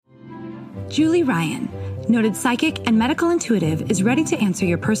Julie Ryan, noted psychic and medical intuitive, is ready to answer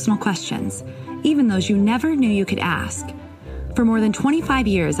your personal questions, even those you never knew you could ask. For more than 25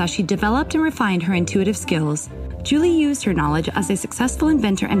 years, as she developed and refined her intuitive skills, Julie used her knowledge as a successful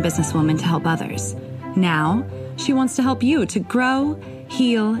inventor and businesswoman to help others. Now, she wants to help you to grow,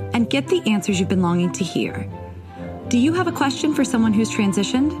 heal, and get the answers you've been longing to hear. Do you have a question for someone who's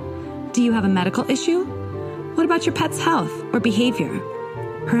transitioned? Do you have a medical issue? What about your pet's health or behavior?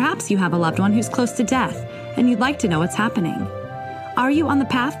 Perhaps you have a loved one who's close to death and you'd like to know what's happening. Are you on the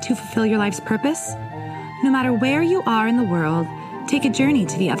path to fulfill your life's purpose? No matter where you are in the world, take a journey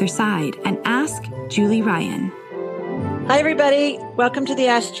to the other side and ask Julie Ryan. Hi, everybody. Welcome to the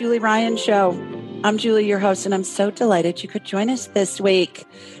Ask Julie Ryan Show. I'm Julie, your host, and I'm so delighted you could join us this week.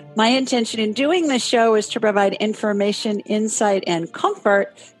 My intention in doing this show is to provide information, insight, and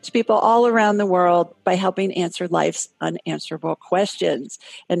comfort to people all around the world by helping answer life's unanswerable questions.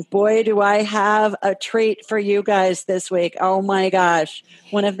 And boy, do I have a treat for you guys this week. Oh my gosh.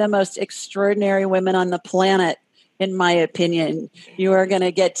 One of the most extraordinary women on the planet, in my opinion. You are going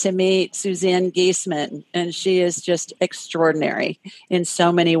to get to meet Suzanne Giesemann, and she is just extraordinary in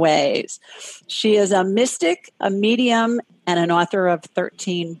so many ways. She is a mystic, a medium, and an author of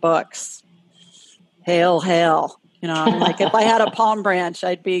 13 books. Hail, hail. You know, like if I had a palm branch,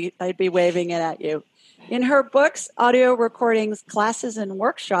 I'd be waving it at you. In her books, audio recordings, classes, and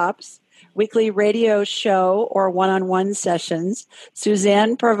workshops, weekly radio show or one-on-one sessions,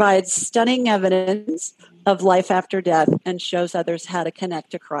 Suzanne provides stunning evidence of life after death and shows others how to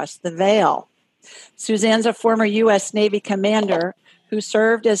connect across the veil. Suzanne's a former U.S. Navy commander who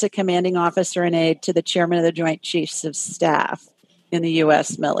served as a commanding officer and aide to the chairman of the Joint Chiefs of Staff in the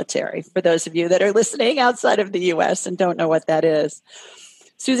U.S. military, for those of you that are listening outside of the U.S. and don't know what that is.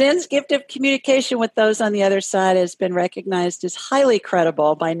 Suzanne's gift of communication with those on the other side has been recognized as highly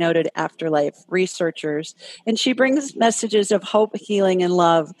credible by noted afterlife researchers, and she brings messages of hope, healing, and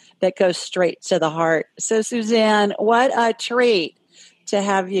love that go straight to the heart. So, Suzanne, what a treat to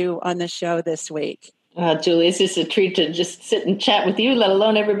have you on the show this week. Julie, it's just a treat to just sit and chat with you, let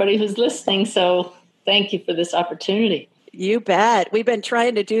alone everybody who's listening. So thank you for this opportunity. You bet. We've been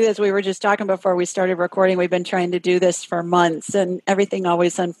trying to do this. We were just talking before we started recording. We've been trying to do this for months, and everything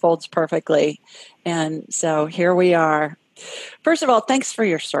always unfolds perfectly. And so here we are. First of all, thanks for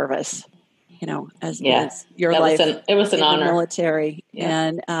your service, you know, as your life. It was an honor. The military.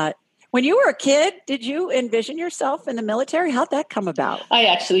 Yeah. And when you were a kid, did you envision yourself in the military? How'd that come about? I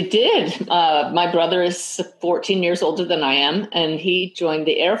actually did. My brother is 14 years older than I am, and he joined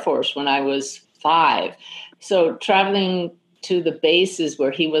the Air Force when I was 5. So traveling to the bases where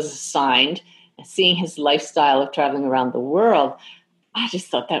he was assigned, seeing his lifestyle of traveling around the world, I just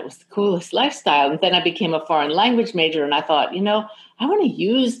thought that was the coolest lifestyle. And then I became a foreign language major, and I thought, you know, I want to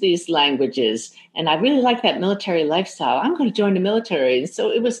use these languages, and I really like that military lifestyle. I'm going to join the military. And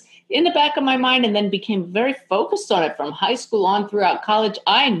so it was in the back of my mind, and then became very focused on it from high school on throughout college.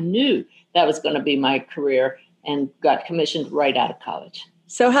 I knew that was going to be my career and got commissioned right out of college.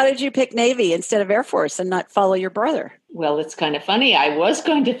 So how did you pick Navy instead of Air Force and not follow your brother? Well, it's kind of funny. I was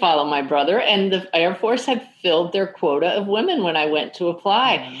going to follow my brother, and the Air Force had filled their quota of women when I went to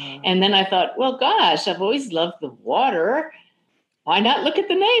apply. And then I thought, well, gosh, I've always loved the water. Why not look at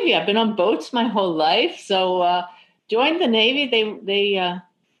the Navy? I've been on boats my whole life. So joined the Navy. They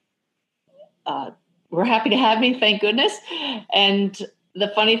were happy to have me, thank goodness. And the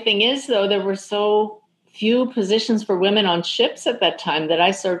funny thing is, though, there were so few positions for women on ships at that time that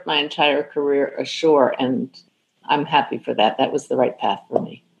I served my entire career ashore, and I'm happy for that. That was the right path for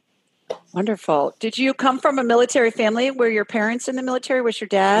me. Wonderful. Did you come from a military family? Were your parents in the military? Was your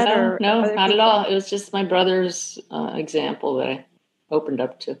dad? No, not at all. It was just my brother's example that I opened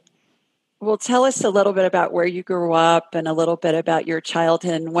up to. Well, tell us a little bit about where you grew up and a little bit about your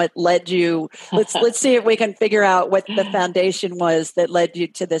childhood and what led you. Let's see if we can figure out what the foundation was that led you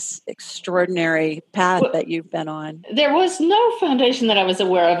to this extraordinary path that you've been on. There was no foundation that I was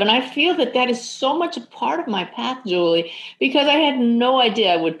aware of. And I feel that that is so much a part of my path, Julie, because I had no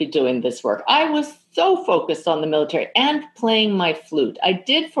idea I would be doing this work. I was so focused on the military and playing my flute. I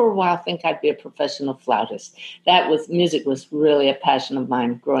did for a while think I'd be a professional flautist. Music was really a passion of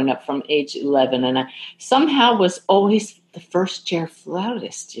mine growing up from age 11. And I somehow was always the first chair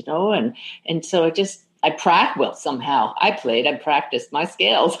flautist, you know, and so I practiced my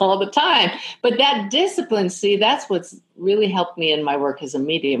scales all the time. But that discipline, that's what's really helped me in my work as a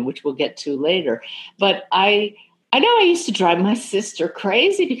medium, which we'll get to later. But I I know I used to drive my sister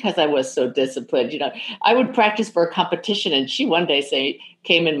crazy because I was so disciplined. I would practice for a competition, and she one day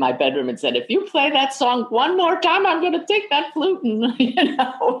came in my bedroom and said, "If you play that song one more time, I'm going to take that flute and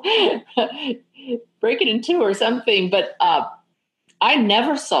break it in two or something." But I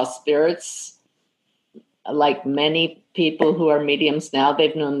never saw spirits like many people who are mediums now.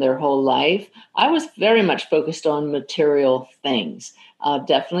 They've known their whole life. I was very much focused on material things.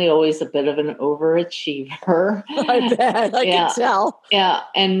 Definitely always a bit of an overachiever. I bet. I can tell. Yeah.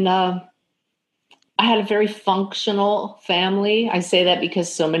 And I had a very functional family. I say that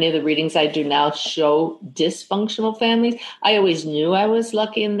because so many of the readings I do now show dysfunctional families. I always knew I was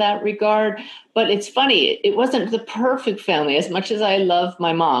lucky in that regard. But it's funny. It wasn't the perfect family. As much as I love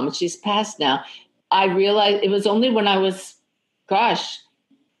my mom, she's passed now, I realized it was only when I was,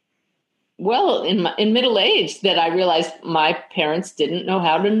 in middle age that I realized my parents didn't know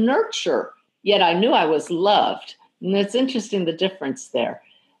how to nurture, yet I knew I was loved. And it's interesting, the difference there.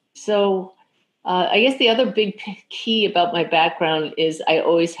 So I guess the other big key about my background is I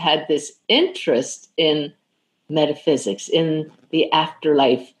always had this interest in metaphysics, in the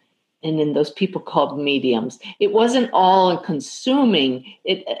afterlife, and in those people called mediums. It wasn't all consuming.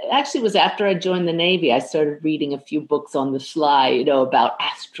 It actually was after I joined the Navy, I started reading a few books on the sly, about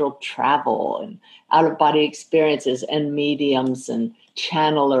astral travel and out-of-body experiences and mediums and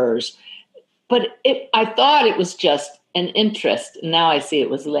channelers. But I thought it was just an interest. Now I see it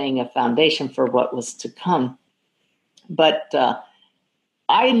was laying a foundation for what was to come. But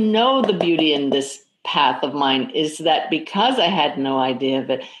I know the beauty in this path of mine is that because I had no idea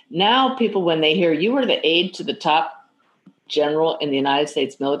of it, now people, when they hear you were the aide to the top general in the United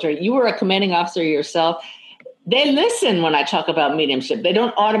States military, you were a commanding officer yourself, they listen when I talk about mediumship. They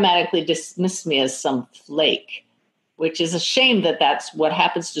don't automatically dismiss me as some flake, which is a shame that that's what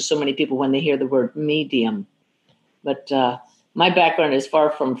happens to so many people when they hear the word medium. But my background is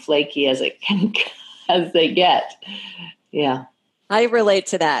far from flaky as they get. Yeah. I relate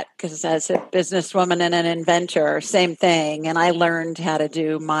to that because as a businesswoman and an inventor, same thing. And I learned how to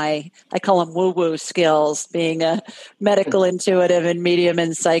do I call them woo-woo skills, being a medical intuitive and medium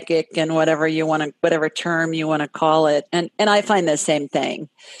and psychic and whatever term you want to call it. And I find the same thing,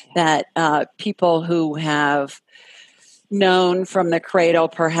 that people who have known from the cradle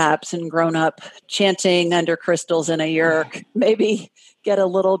perhaps and grown up chanting under crystals in a yurk maybe get a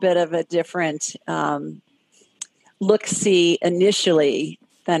little bit of a different look-see initially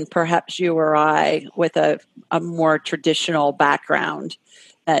than perhaps you or I with a more traditional background.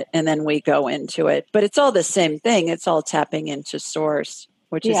 And then we go into it. But it's all the same thing. It's all tapping into source,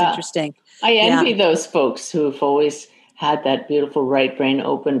 which is interesting. I envy those folks who've always had that beautiful right brain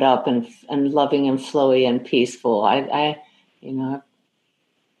opened up and loving and flowy and peaceful. I've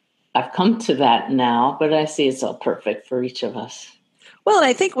come to that now, but I see it's all perfect for each of us. Well, and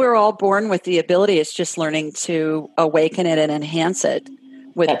I think we're all born with the ability. It's just learning to awaken it and enhance it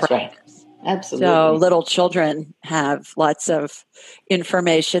with That's practice. Right. Absolutely. So little children have lots of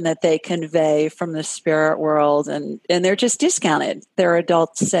information that they convey from the spirit world, and they're just discounted. Their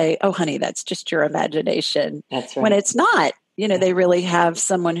adults say, "Oh, honey, that's just your imagination." That's right. When it's not. They really have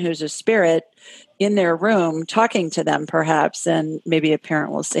someone who's a spirit in their room talking to them, perhaps, and maybe a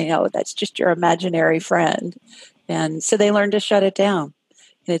parent will say, "Oh, that's just your imaginary friend." And so they learn to shut it down.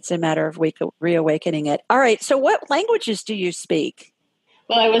 It's a matter of reawakening it. All right. So what languages do you speak?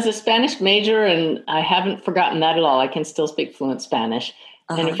 Well, I was a Spanish major, and I haven't forgotten that at all. I can still speak fluent Spanish.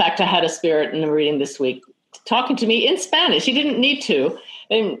 And in fact, I had a spirit in the reading this week talking to me in Spanish. He didn't need to.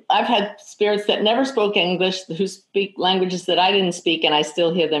 And I've had spirits that never spoke English who speak languages that I didn't speak, and I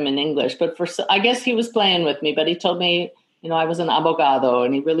still hear them in English. But I guess he was playing with me, but he told me, I was an abogado,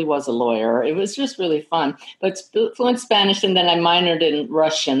 and he really was a lawyer. It was just really fun. But fluent Spanish, and then I minored in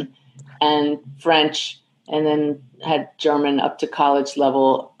Russian and French, and then had German up to college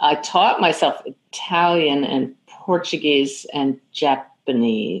level. I taught myself Italian and Portuguese and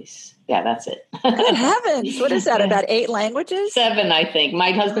Japanese. Yeah, that's it. Good heavens. What is that, about 8 languages? 7, I think.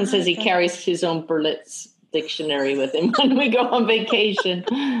 My husband says he carries his own Berlitz dictionary with him when we go on vacation.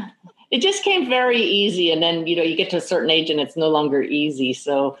 It just came very easy. And then, you get to a certain age and it's no longer easy.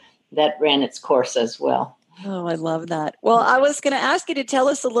 So that ran its course as well. Oh, I love that. Well, I was going to ask you to tell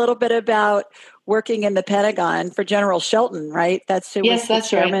us a little bit about working in the Pentagon for General Shelton, right? That's who was the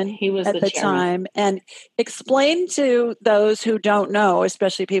chairman right. He was at the time. And explain to those who don't know,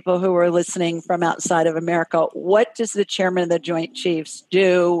 especially people who are listening from outside of America, what does the chairman of the Joint Chiefs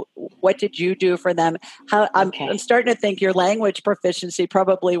do? What did you do for them? I'm starting to think your language proficiency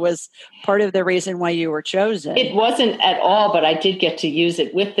probably was part of the reason why you were chosen. It wasn't at all, but I did get to use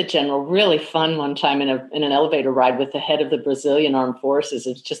it with the general. Really fun one time in an elevator ride with the head of the Brazilian Armed Forces.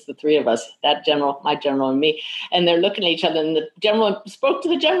 It was just the three of us, that general, my general, and me. And they're looking at each other, and the general spoke to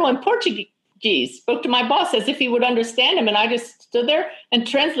the general in Portuguese, spoke to my boss as if he would understand him. And I just stood there and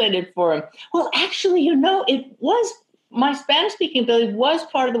translated for him. Well, actually, it was my Spanish-speaking ability was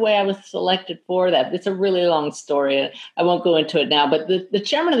part of the way I was selected for that. It's a really long story. I won't go into it now. But the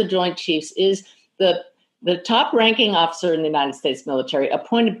chairman of the Joint Chiefs is the top-ranking officer in the United States military,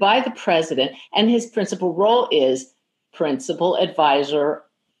 appointed by the president, and his principal role is principal advisor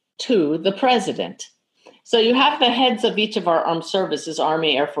to the president. So you have the heads of each of our armed services,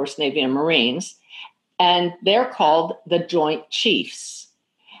 Army, Air Force, Navy, and Marines, and they're called the Joint Chiefs.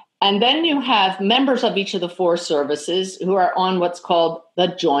 And then you have members of each of the four services who are on what's called the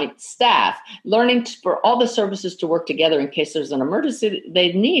Joint Staff, learning for all the services to work together in case there's an emergency.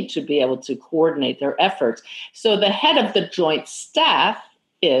 They need to be able to coordinate their efforts. So the head of the Joint Staff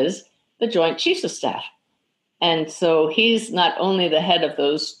is the Joint Chiefs of Staff. And so he's not only the head of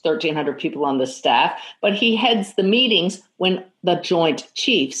those 1,300 people on the staff, but he heads the meetings when the Joint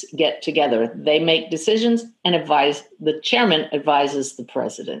Chiefs get together. They make decisions and advise. The chairman advises the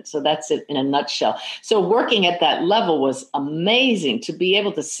president. So that's it in a nutshell. So working at that level was amazing, to be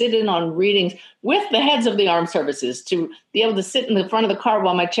able to sit in on readings with the heads of the armed services, to be able to sit in the front of the car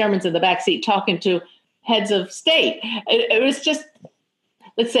while my chairman's in the back seat talking to heads of state. It was just,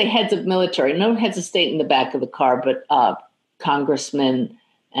 let's say, heads of military, no heads of state in the back of the car, but congressmen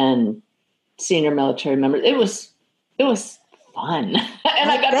and senior military members. It was fun. And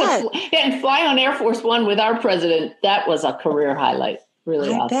I got to fly on Air Force One with our president. That was a career highlight. Really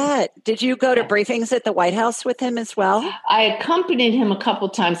awesome. Bet. Did you go to briefings at the White House with him as well? I accompanied him a couple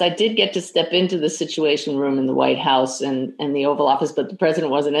times. I did get to step into the Situation Room in the White House and the Oval Office, but the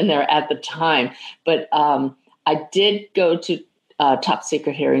president wasn't in there at the time. But I did go to top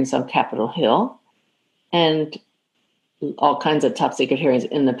secret hearings on Capitol Hill and all kinds of top secret hearings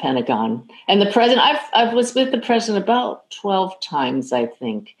in the Pentagon. And the president, I was with the president about 12 times, I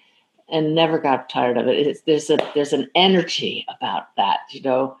think, and never got tired of it. There's an energy about that, It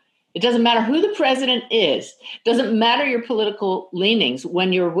doesn't matter who the president is. It doesn't matter your political leanings.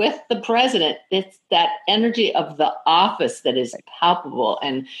 When you're with the president, it's that energy of the office that is palpable,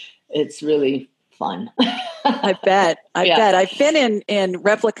 and it's really fun. I bet. I've been in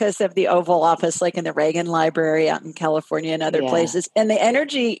replicas of the Oval Office, like in the Reagan Library out in California and other places. And the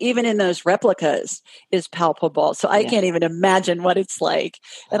energy, even in those replicas, is palpable. So I can't even imagine what it's like.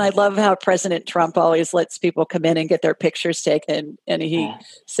 And I love how President Trump always lets people come in and get their pictures taken. And he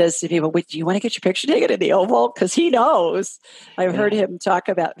says to people, do you want to get your picture taken in the Oval? Because he knows. I've heard him talk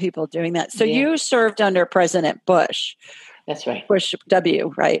about people doing that. So you served under President Bush. That's right. Bush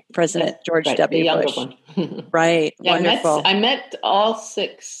W, right? President George W. The younger Bush. One. Right. Yeah, wonderful. I met all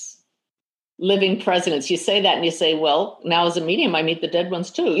 6 living presidents. You say that and you say, well, now as a medium, I meet the dead ones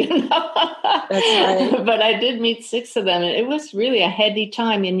too. That's right. But I did meet 6 of them. And it was really a heady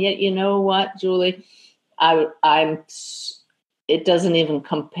time. And yet, you know what, Julie? It doesn't even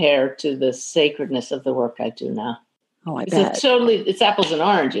compare to the sacredness of the work I do now. Oh, I bet. It's apples and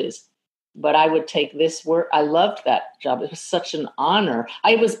oranges. But I would take this work. I loved that job. It was such an honor.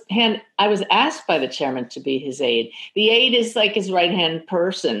 I was asked by the chairman to be his aide. The aide is like his right-hand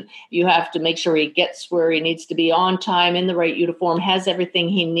person. You have to make sure he gets where he needs to be on time, in the right uniform, has everything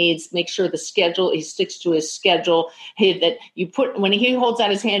he needs, make sure he sticks to his schedule. When he holds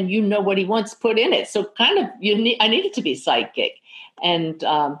out his hand, you know what he wants put in it. So kind of I needed to be sidekick. And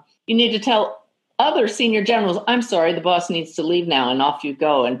you need to tell other senior generals, I'm sorry, the boss needs to leave now, and off you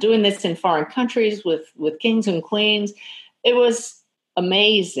go. And doing this in foreign countries with kings and queens, it was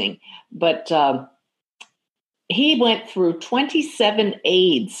amazing. But he went through 27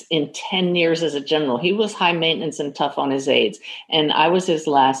 aides in 10 years as a general. He was high maintenance and tough on his aides. And I was his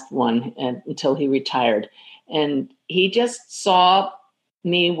last one until he retired. And he just saw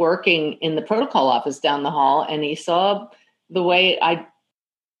me working in the protocol office down the hall, and he saw the way I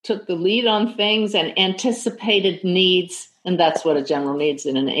took the lead on things and anticipated needs. And that's what a general needs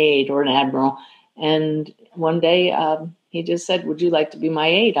in an aide or an admiral. And one day he just said, would you like to be my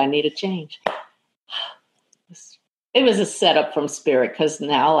aide? I need a change. It was a setup from Spirit, because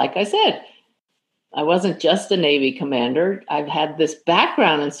now, like I said, I wasn't just a Navy commander. I've had this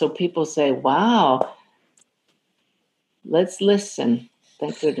background. And so people say, wow, let's listen.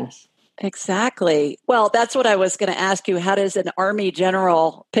 Thank goodness. Exactly. Well, that's what I was going to ask you. How does an Army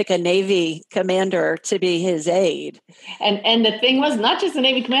general pick a Navy commander to be his aide? And the thing was, not just a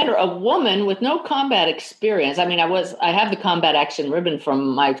Navy commander, a woman with no combat experience. I mean, I have the combat action ribbon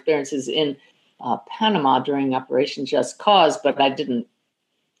from my experiences in Panama during Operation Just Cause, but I didn't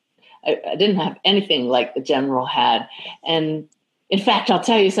have anything like the general had. And in fact, I'll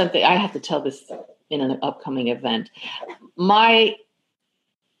tell you something. I have to tell this in an upcoming event. My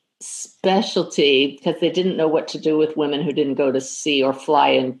specialty, because they didn't know what to do with women who didn't go to sea or fly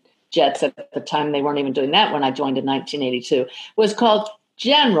in jets at the time. They weren't even doing that when I joined in 1982, was called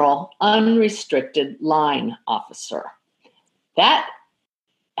General Unrestricted Line Officer. That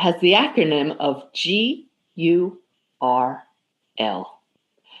has the acronym of GURL.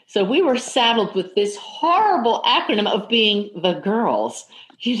 So we were saddled with this horrible acronym of being the girls.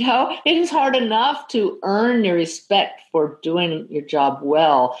 You know, it is hard enough to earn your respect for doing your job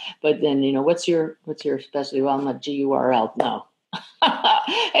well, but then, you know, what's your specialty? Well, I'm a GURL. No.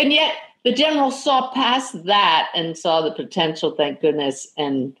 And yet the general saw past that and saw the potential, thank goodness.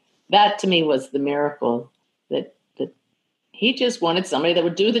 And that to me was the miracle that he just wanted somebody that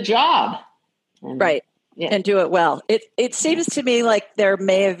would do the job. And, right. Yeah. And do it well. It seems to me like there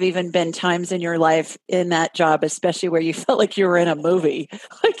may have even been times in your life in that job, especially where you felt like you were in a movie.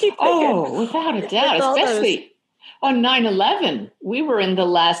 I keep thinking, without a doubt, especially on 9/11. We were in the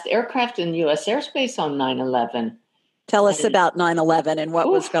last aircraft in U.S. airspace on 9/11. Tell us about 9/11 and what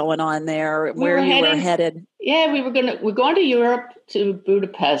was going on there, where you were headed. Yeah, we're going to Europe, to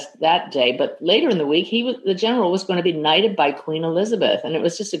Budapest that day, but later in the week, the general was going to be knighted by Queen Elizabeth, and it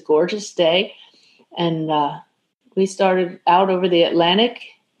was just a gorgeous day. And we started out over the Atlantic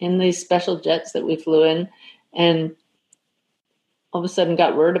in these special jets that we flew in, and all of a sudden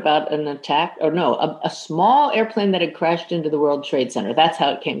got word about an attack, a small airplane that had crashed into the World Trade Center. That's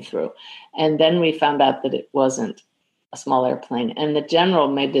how it came through. And then we found out that it wasn't a small airplane. And the general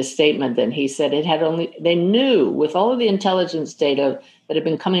made this statement that he said they knew with all of the intelligence data that had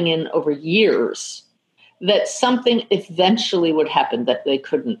been coming in over years that something eventually would happen that they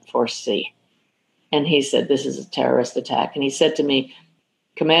couldn't foresee. And he said, this is a terrorist attack. And he said to me,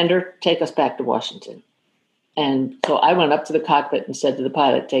 Commander, take us back to Washington. And so I went up to the cockpit and said to the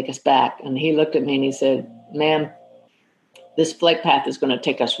pilot, take us back. And he looked at me and he said, ma'am, this flight path is going to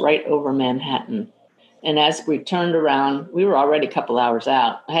take us right over Manhattan. And as we turned around, we were already a couple hours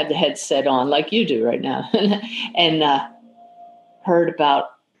out. I had the headset on like you do right now and heard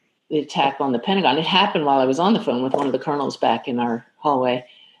about the attack on the Pentagon. It happened while I was on the phone with one of the colonels back in our hallway.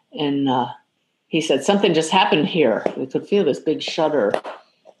 And he said, something just happened here. We could feel this big shudder.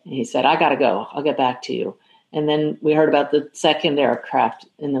 And he said, I got to go. I'll get back to you. And then we heard about the second aircraft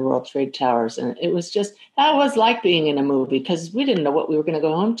in the World Trade Towers. And it was that was like being in a movie because we didn't know what we were going to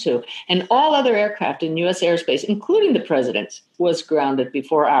go home to. And all other aircraft in U.S. airspace, including the president's, was grounded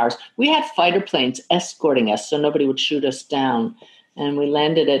before ours. We had fighter planes escorting us so nobody would shoot us down. And we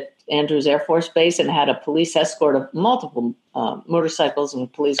landed at Andrews Air Force Base and had a police escort of multiple motorcycles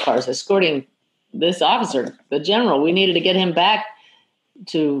and police cars escorting this officer, the general. We needed to get him back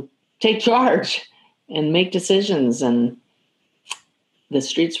to take charge and make decisions. And the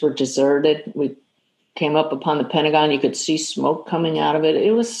streets were deserted. We came up upon the Pentagon. You could see smoke coming out of it.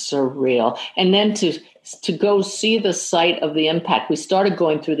 It was surreal. And then to go see the site of the impact, we started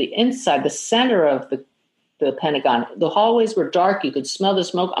going through the inside, the center of the Pentagon. The hallways were dark. You could smell the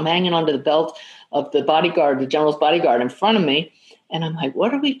smoke. I'm hanging onto the belt of the bodyguard, the general's bodyguard in front of me. And I'm like,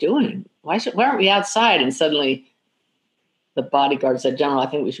 what are we doing? Why aren't we outside? And suddenly the bodyguard said, General, I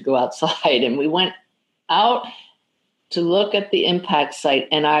think we should go outside. And we went out to look at the impact site.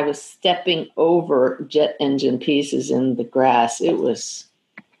 And I was stepping over jet engine pieces in the grass. It was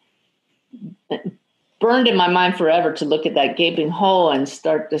burned in my mind forever to look at that gaping hole and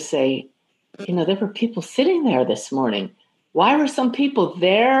start to say, there were people sitting there this morning. Why were some people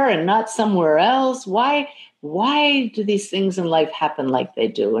there and not somewhere else? Why do these things in life happen like they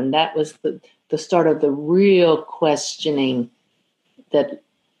do? And that was the start of the real questioning that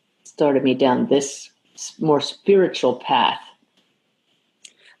started me down this more spiritual path.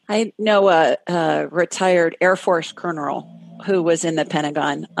 I know a retired Air Force colonel who was in the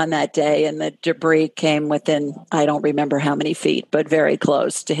Pentagon on that day, and the debris came within, I don't remember how many feet, but very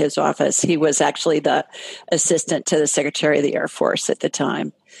close to his office. He was actually the assistant to the Secretary of the Air Force at the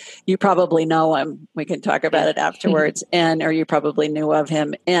time. You probably know him. We can talk about it afterwards. Or you probably knew of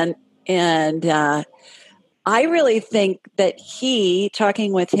him. And I really think that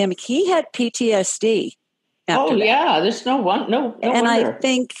talking with him, he had PTSD. Oh, that. yeah. There's no and wonder. I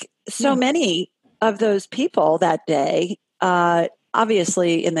think so many of those people that day,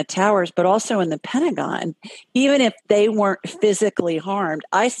 obviously in the towers, but also in the Pentagon, even if they weren't physically harmed,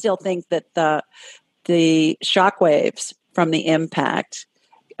 I still think that the shockwaves from the impact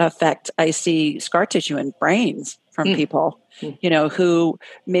affect, I see scar tissue in brains from people, who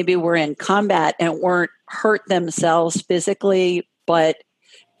maybe were in combat and weren't hurt themselves physically, but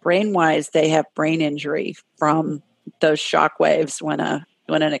brain-wise, they have brain injury from those shockwaves when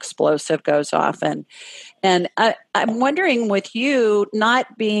an explosive goes off. And I'm wondering, with you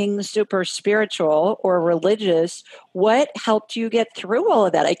not being super spiritual or religious, what helped you get through all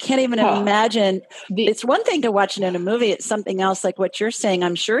of that? I can't even imagine. It's one thing to watch it in a movie. It's something else, like what you're saying.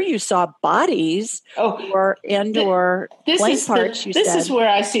 I'm sure you saw bodies or plane parts. This is where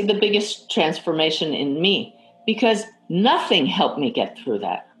I see the biggest transformation in me, because nothing helped me get through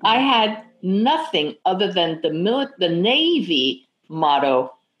that. I had nothing other than the Navy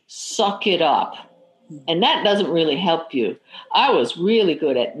motto, suck it up. And that doesn't really help you. I was really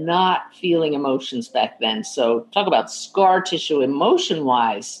good at not feeling emotions back then. So talk about scar tissue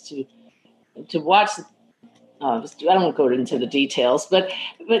emotion-wise to watch. I don't go into the details, but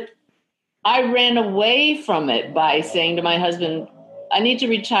I ran away from it by saying to my husband, I need to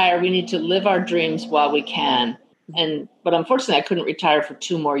retire. We need to live our dreams while we can. But unfortunately, I couldn't retire for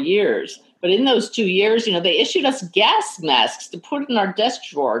 2 more years. But in those 2 years, they issued us gas masks to put in our desk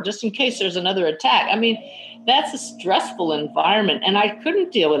drawer just in case there's another attack. I mean, that's a stressful environment, and I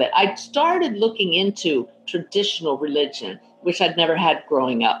couldn't deal with it. I started looking into traditional religion, which I'd never had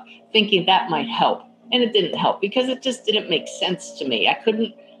growing up, thinking that might help. And it didn't help because it just didn't make sense to me. I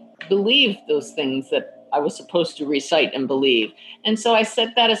couldn't believe those things that I was supposed to recite and believe. And so I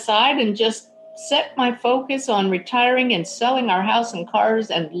set that aside and just set my focus on retiring and selling our house and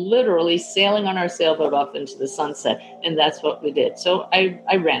cars and literally sailing on our sailboat off into the sunset. And that's what we did. So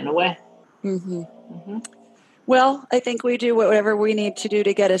I ran away. Mm-hmm. Mm-hmm. Well, I think we do whatever we need to do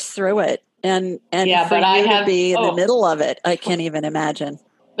to get us through it. And for you to be in the middle of it, I can't even imagine.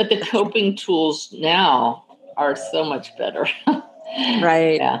 But the coping tools now are so much better.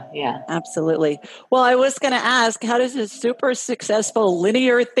 Right. Yeah. Absolutely. Well, I was going to ask, how does a super successful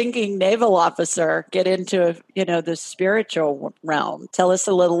linear thinking naval officer get into, the spiritual realm? Tell us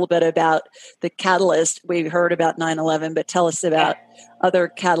a little bit about the catalyst. We heard about 9/11, but tell us about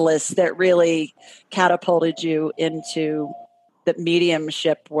other catalysts that really catapulted you into the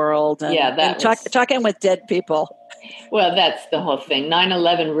mediumship world and talking with dead people. Well, that's the whole thing.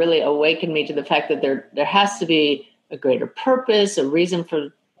 9/11 really awakened me to the fact that there has to be a greater purpose, a reason for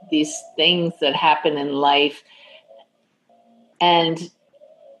these things that happen in life. And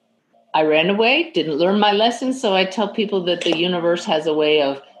I ran away, didn't learn my lesson. So I tell people that the universe has a way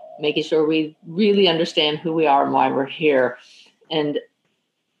of making sure we really understand who we are and why we're here. And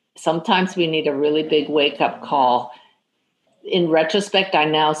sometimes we need a really big wake-up call. In retrospect, I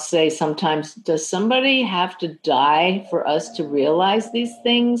now say sometimes, does somebody have to die for us to realize these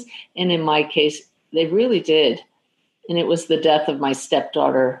things? And in my case, they really did. And it was the death of my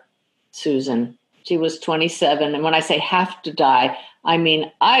stepdaughter, Susan. She was 27. And when I say have to die, I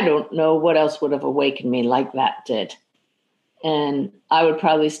mean, I don't know what else would have awakened me like that did. And I would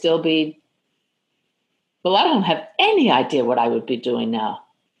probably still be, I don't have any idea what I would be doing now.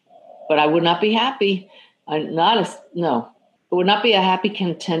 But I would not be happy. I would not be a happy,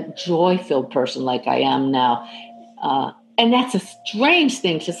 content, joy-filled person like I am now. And that's a strange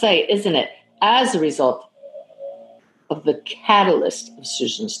thing to say, isn't it? As a result of the catalyst of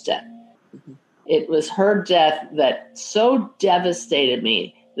Susan's death. Mm-hmm. It was her death that so devastated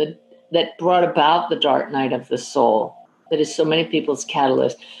me, that brought about the dark night of the soul, that is so many people's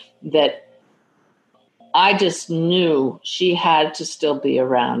catalyst, that I just knew she had to still be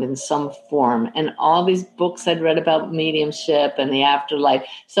around in some form. And all these books I'd read about mediumship and the afterlife,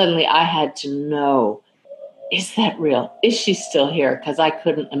 suddenly I had to know, is that real? Is she still here? Because I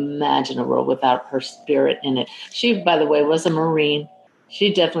couldn't imagine a world without her spirit in it. She, by the way, was a Marine.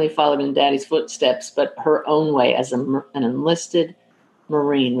 She definitely followed in Daddy's footsteps, but her own way as an enlisted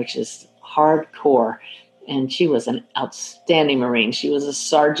Marine, which is hardcore. And she was an outstanding Marine. She was a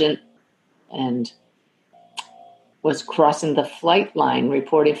sergeant and was crossing the flight line,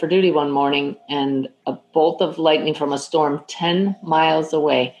 reporting for duty one morning, and a bolt of lightning from a storm 10 miles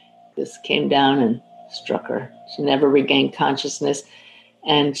away just came down and struck her. She never regained consciousness,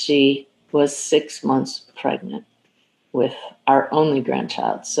 and she was 6 months pregnant with our only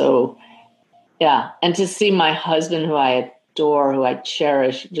grandchild. So, yeah, and to see my husband, who I adore, who I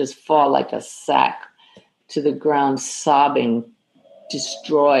cherish, just fall like a sack to the ground, sobbing,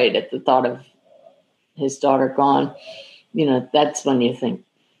 destroyed at the thought of his daughter gone. That's when you think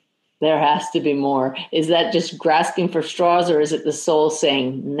there has to be more. Is that just grasping for straws, or is it the soul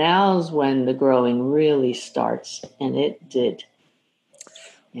saying, now's when the growing really starts? And it did.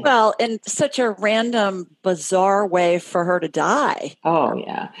 Yeah. Well, in such a random, bizarre way for her to die. Oh,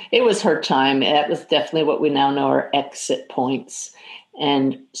 yeah. It was her time. That was definitely what we now know are exit points.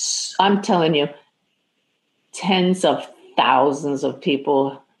 And I'm telling you, tens of thousands of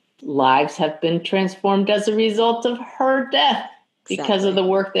people's lives have been transformed as a result of her death because of the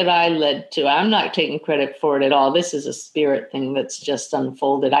work that I led to. I'm not taking credit for it at all. This is a spirit thing that's just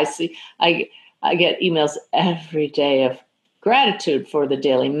unfolded. I get emails every day of gratitude for the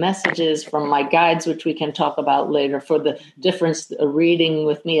daily messages from my guides, which we can talk about later, for the difference a reading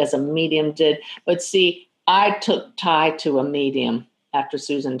with me as a medium did. But see, I took Ty to a medium after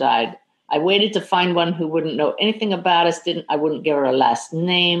Susan died. I waited to find one who wouldn't know anything about us. I wouldn't give her a last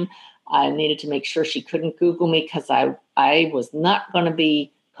name. I needed to make sure she couldn't Google me because I was not going to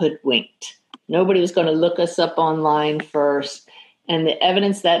be hoodwinked. Nobody was going to look us up online first. And the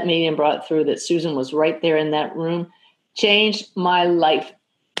evidence that medium brought through that Susan was right there in that room changed my life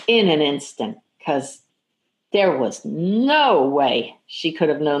in an instant, because there was no way she could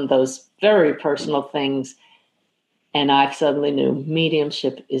have known those very personal things. And I suddenly knew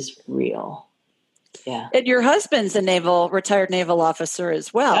mediumship is real. Yeah. And your husband's a retired naval officer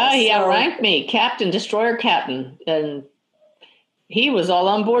as well. Oh, he outranked me, captain, destroyer captain. And he was all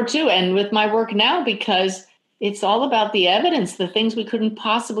on board too. And with my work now, because it's all about the evidence, the things we couldn't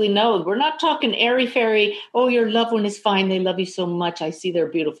possibly know. We're not talking airy-fairy, oh, your loved one is fine, they love you so much, I see their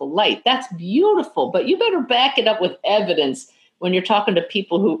beautiful light. That's beautiful, but you better back it up with evidence when you're talking to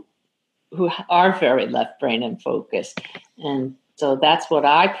people who are very left brain and focused. And so that's what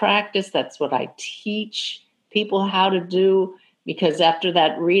I practice. That's what I teach people how to do, because after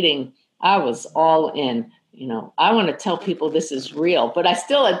that reading, I was all in. I want to tell people this is real, but I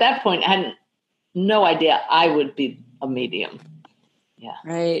still, at that point, hadn't no idea I would be a medium. Yeah.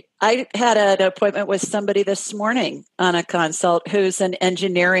 Right. I had an appointment with somebody this morning on a consult who's an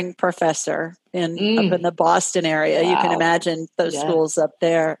engineering professor up in the Boston area. Wow. You can imagine those schools up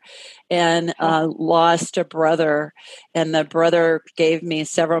there, and lost a brother. And the brother gave me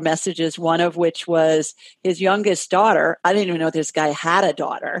several messages, one of which was his youngest daughter. I didn't even know this guy had a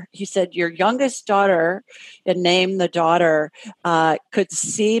daughter. He said, your youngest daughter, and named the daughter, could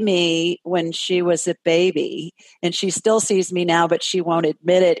see me when she was a baby, and she still sees me now, but she won't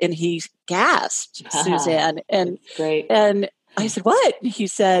admit it. And he gasped, Suzanne. And great. And I said, what? He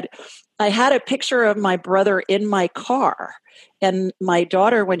said, I had a picture of my brother in my car. And my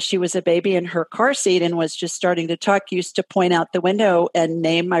daughter, when she was a baby in her car seat and was just starting to talk, used to point out the window and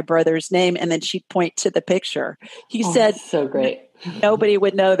name my brother's name. And then she'd point to the picture. He said, so great. Nobody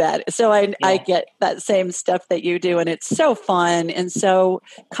would know that. So I get that same stuff that you do. And it's so fun and so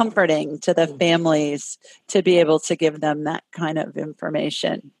comforting to the families to be able to give them that kind of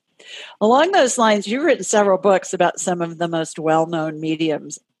information. Along those lines, you've written several books about some of the most well-known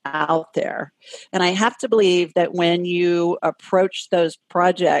mediums out there. And I have to believe that when you approached those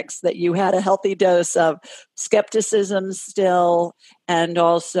projects, that you had a healthy dose of skepticism still, and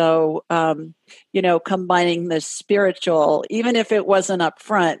also, combining the spiritual, even if it wasn't up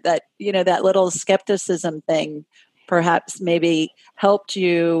front, that, that little skepticism thing perhaps maybe helped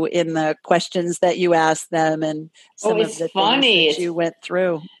you in the questions that you asked them and some of the things that you went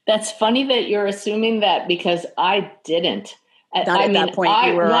through. That's funny that you're assuming that, because I didn't. At that point,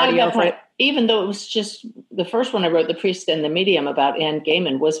 you were already over it. Even though it was just the first one I wrote, The Priest and the Medium, about Anne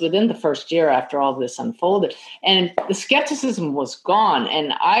Gaiman, was within the first year after all this unfolded. And the skepticism was gone.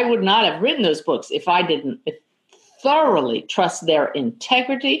 And I would not have written those books if I didn't thoroughly trust their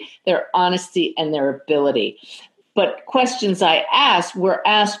integrity, their honesty, and their ability. But questions I asked were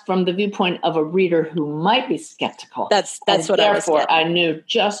asked from the viewpoint of a reader who might be skeptical. That's what I was getting. Therefore, I knew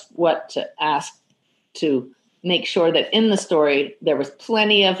just what to ask to make sure that in the story there was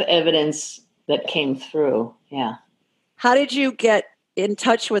plenty of evidence that came through. Yeah. How did you get in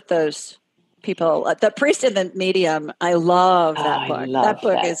touch with those people? The Priest and the Medium, I love that book. That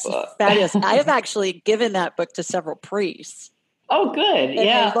book is fabulous. I have actually given that book to several priests. Oh, good. And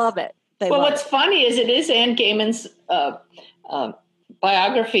they love it. What's funny is it is Anne Gaiman's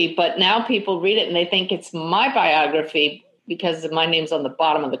biography, but now people read it and they think it's my biography because my name's on the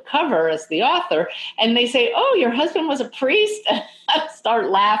bottom of the cover as the author. And they say, oh, your husband was a priest? I start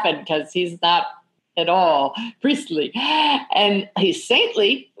laughing because he's not at all priestly. And he's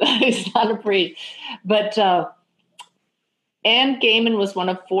saintly. He's not a priest. But Anne Gaiman was one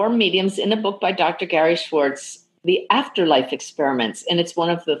of 4 mediums in a book by Dr. Gary Schwartz, The Afterlife Experiments. And it's one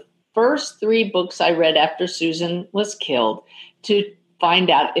of the first 3 books I read after Susan was killed to find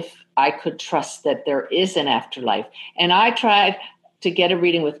out if I could trust that there is an afterlife. And I tried to get a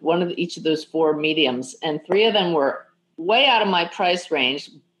reading with one of each of those 4 mediums, and 3 of them were way out of my price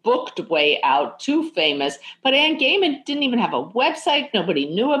range, booked way out, too famous. But Anne Gaiman didn't even have a website. Nobody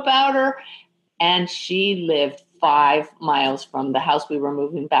knew about her. And she lived 5 miles from the house we were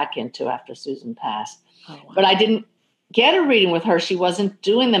moving back into after Susan passed. Oh, wow. But I didn't get a reading with her. She wasn't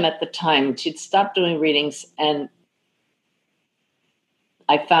doing them at the time. She'd stopped doing readings, and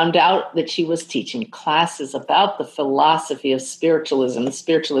I found out that she was teaching classes about the philosophy of spiritualism. The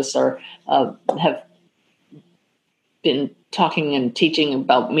spiritualists have been talking and teaching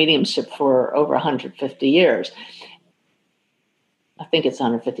about mediumship for over 150 years. I think it's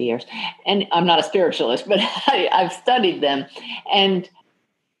 150 years. And I'm not a spiritualist, but I've studied them. And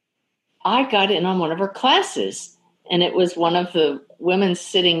I got in on one of her classes. And it was one of the women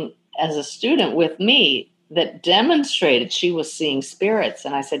sitting as a student with me that demonstrated she was seeing spirits.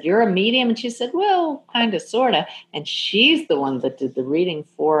 And I said, "You're a medium?" And she said, "Well, kind of, sort of." And she's the one that did the reading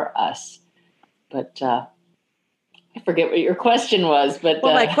for us. But I forget what your question was. But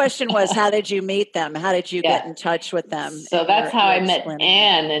my question was, how did you meet them? How did you get in touch with them? So that's how I met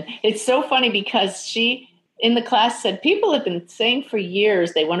Anne. And it's so funny because she, in the class, said, people have been saying for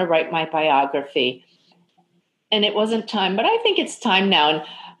years they want to write my biography. And it wasn't time, but I think it's time now. And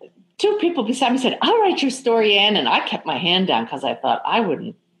 2 people beside me said, "I'll write your story, Anne." And I kept my hand down because I thought I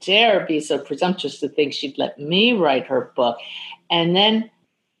wouldn't dare be so presumptuous to think she'd let me write her book. And then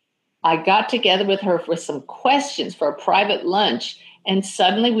I got together with her for some questions for a private lunch. And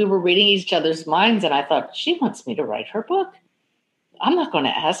suddenly we were reading each other's minds. And I thought, she wants me to write her book. I'm not going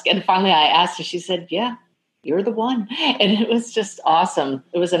to ask. And finally I asked her. She said, "Yeah, you're the one." And it was just awesome.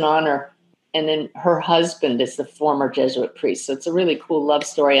 It was an honor. And then her husband is the former Jesuit priest. So it's a really cool love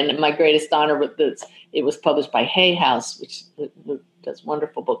story. And my greatest honor was that it was published by Hay House, which does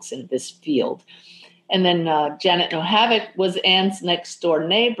wonderful books in this field. And then Janet Nohavec was Anne's next door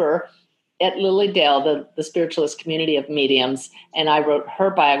neighbor at Lilydale, the spiritualist community of mediums. And I wrote her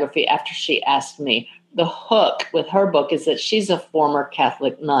biography after she asked me. The hook with her book is that she's a former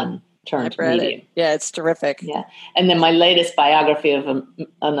Catholic nun turned medium. Yeah, it's terrific. Yeah. And then my latest biography of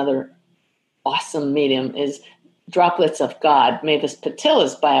another awesome medium is Droplets of God, Mavis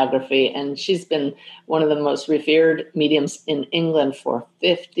Patilla's biography. And she's been one of the most revered mediums in England for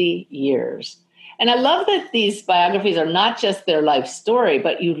 50 years. And I love that these biographies are not just their life story,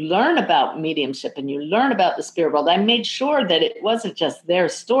 but you learn about mediumship and you learn about the spirit world. I made sure that it wasn't just their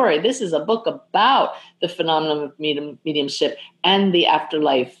story. This is a book about the phenomenon of mediumship and the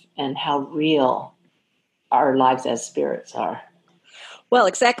afterlife and how real our lives as spirits are. Well,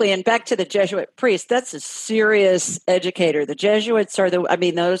 exactly. And back to the Jesuit priest, that's a serious educator. The Jesuits are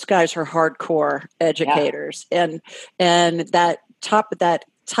those guys are hardcore educators. Yeah. And that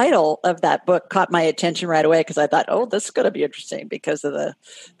title of that book caught my attention right away because I thought, oh, this is going to be interesting because of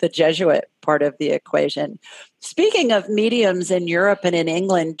the Jesuit part of the equation. Speaking of mediums in Europe and in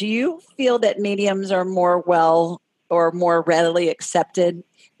England, do you feel that mediums are more readily accepted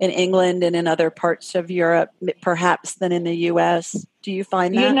in England and in other parts of Europe, perhaps, than in the U.S.? Do you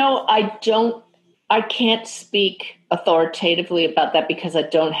find that? I can't speak authoritatively about that because I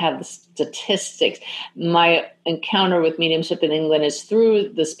don't have the statistics. My encounter with mediumship in England is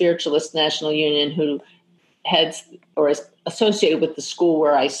through the Spiritualist National Union, who heads or is associated with the school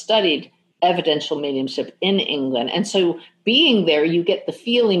where I studied evidential mediumship in England. And so being there, you get the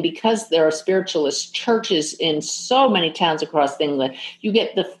feeling, because there are spiritualist churches in so many towns across England, you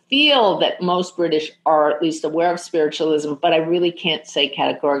get the feel that most British are at least aware of spiritualism, but I really can't say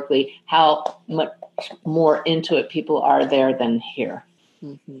categorically how much more into it people are there than here.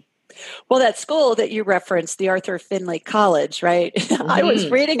 Mm-hmm. Well, that school that you referenced, the Arthur Findlay College, right? Mm-hmm. I was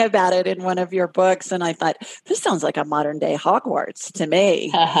reading about it in one of your books, and I thought, this sounds like a modern day Hogwarts to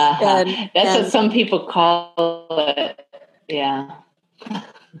me. That's what some people call it. Yeah.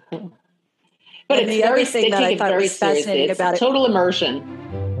 But it's the other thing that I thought was fascinating about it, total immersion.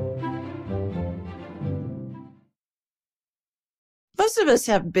 Most of us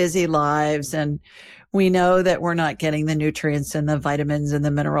have busy lives, and we know that we're not getting the nutrients and the vitamins and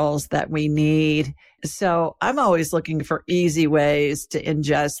the minerals that we need. So I'm always looking for easy ways to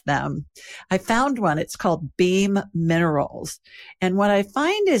ingest them. I found one. It's called Beam Minerals. And what I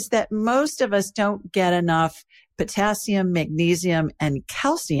find is that most of us don't get enough potassium, magnesium, and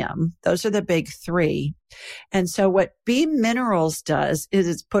calcium. Those are the big three. And so what Beam Minerals does is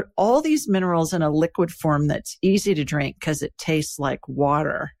it's put all these minerals in a liquid form that's easy to drink because it tastes like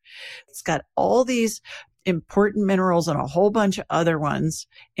water. It's got all these important minerals and a whole bunch of other ones.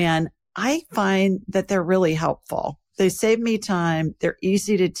 And I find that they're really helpful. They save me time. They're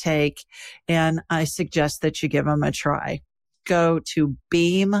easy to take. And I suggest that you give them a try. Go to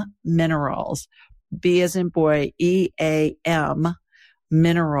Beam Minerals, B as in boy, EAM,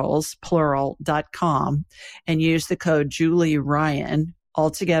 minerals, plural.com, and use the code Julie Ryan,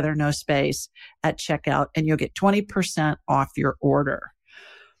 altogether, no space, at checkout, and you'll get 20% off your order.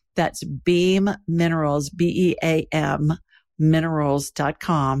 That's Beam Minerals, BEAM,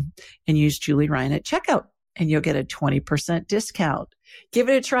 minerals.com, and use Julie Ryan at checkout, and you'll get a 20% discount. Give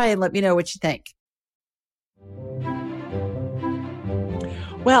it a try and let me know what you think.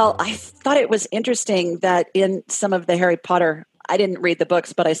 Well, I thought it was interesting that in some of the Harry Potter, I didn't read the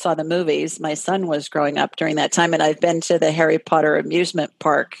books, but I saw the movies. My son was growing up during that time, and I've been to the Harry Potter amusement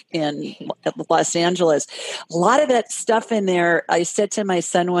park in Los Angeles. A lot of that stuff in there, I said to my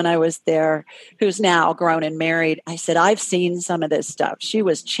son when I was there, who's now grown and married, I said, I've seen some of this stuff. She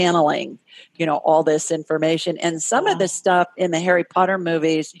was channeling, all this information. And some of the stuff in the Harry Potter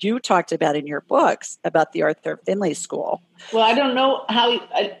movies you talked about in your books about the Arthur Findlay School. Well, I don't know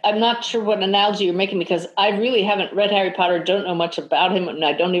I'm not sure what analogy you're making because I really haven't read Harry Potter, don't know much about him, and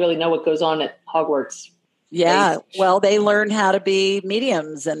I don't really know what goes on at Hogwarts. Yeah, well, they learn how to be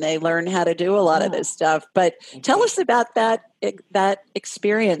mediums and they learn how to do a lot of this stuff. But tell us about that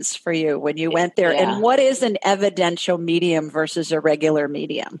experience for you when you went there. Yeah. And what is an evidential medium versus a regular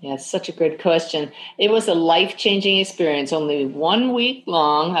medium? Yeah, it's such a good question. It was a life-changing experience, only 1 week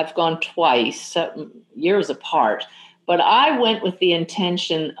long. I've gone twice, years apart. But I went with the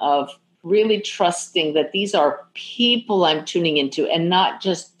intention of really trusting that these are people I'm tuning into and not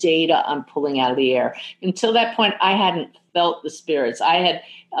just data I'm pulling out of the air. Until that point, I hadn't felt the spirits. I had,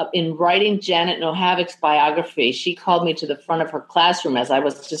 in writing Janet Nohavec's biography, she called me to the front of her classroom as I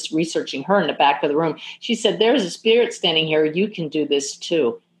was just researching her in the back of the room. She said, there's a spirit standing here. You can do this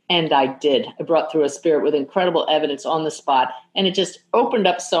too. And I did. I brought through a spirit with incredible evidence on the spot. And it just opened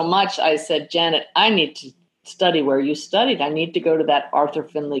up so much. I said, Janet, I need to study where you studied. I need to go to that Arthur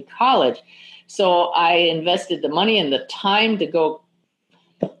Findlay College. So I invested the money and the time to go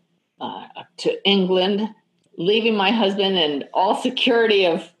to England, leaving my husband and all security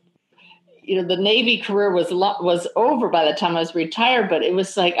of, the Navy career was over by the time I was retired, but it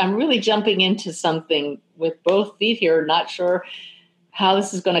was like, I'm really jumping into something with both feet here, not sure how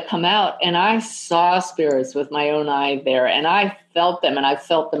this is going to come out. And I saw spirits with my own eye there, and I felt them, and I've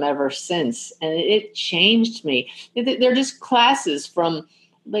felt them ever since. And it changed me. They're just classes from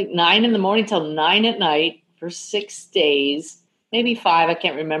like 9 a.m. till 9 p.m. for 6 days, maybe 5, I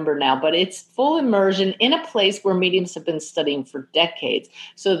can't remember now, but it's full immersion in a place where mediums have been studying for decades.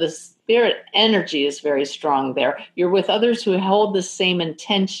 So the spirit energy is very strong there. You're with others who hold the same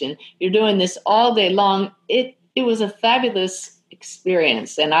intention. You're doing this all day long. It was a fabulous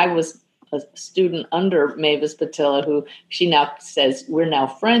experience. And I was a student under Mavis Patilla, who she now says, we're now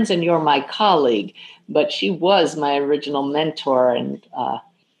friends and you're my colleague. But she was my original mentor. And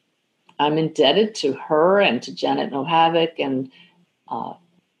I'm indebted to her and to Janet Nohavec and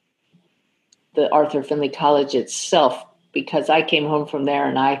the Arthur Findlay College itself, because I came home from there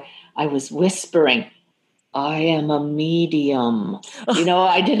and I was whispering, I am a medium.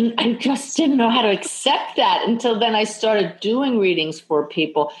 I just didn't know how to accept that until then I started doing readings for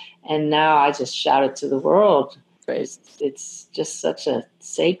people. And now I just shout it to the world. It's just such a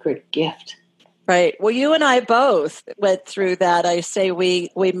sacred gift. Right. Well, you and I both went through that. I say we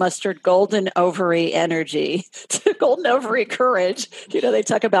mustered golden ovary energy, golden ovary courage. They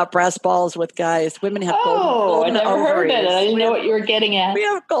talk about brass balls with guys. Women have golden I never ovaries. Heard it. I didn't know what you were getting at. We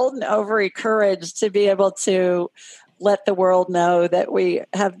have golden ovary courage to be able to let the world know that we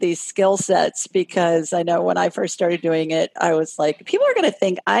have these skill sets, because I know when I first started doing it, I was like, people are going to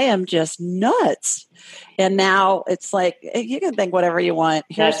think I am just nuts. And now it's like, you can think whatever you want.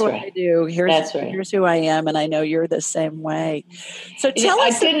 Here's what I do. Here's who I am. And I know you're the same way. So tell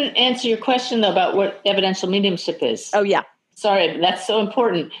us. I didn't answer your question, though, about what evidential mediumship is. Oh, yeah. Sorry, that's so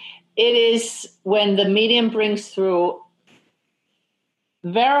important. It is when the medium brings through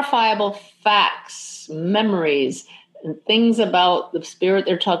verifiable facts, memories, and things about the spirit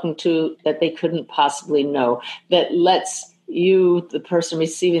they're talking to that they couldn't possibly know, that lets you, the person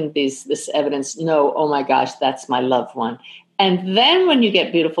receiving this evidence, know, oh my gosh, that's my loved one. And then when you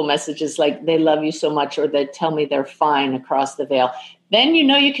get beautiful messages like they love you so much, or they tell me they're fine across the veil, then you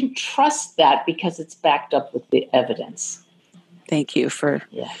know you can trust that because it's backed up with the evidence. Thank you for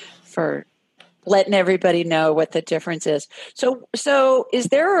letting everybody know what the difference is. So is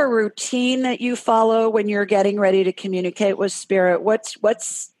there a routine that you follow when you're getting ready to communicate with spirit? What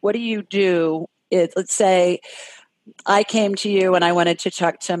do you do? Let's say I came to you and I wanted to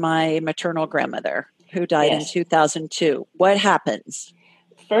talk to my maternal grandmother who died in 2002. What happens?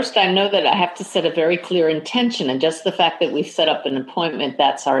 First, I know that I have to set a very clear intention, and just the fact that we set up an appointment,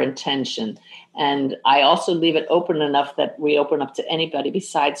 that's our intention. And I also leave it open enough that we open up to anybody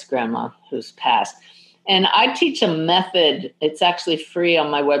besides grandma who's passed. And I teach a method. It's actually free on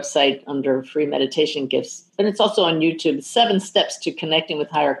my website under free meditation gifts, and it's also on YouTube, 7 steps to connecting with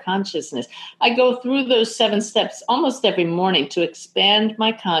higher consciousness. I go through those 7 steps almost every morning to expand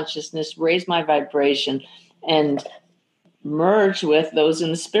my consciousness, raise my vibration, and merge with those in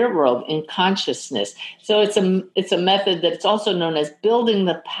the spirit world in consciousness. So it's a method that's also known as building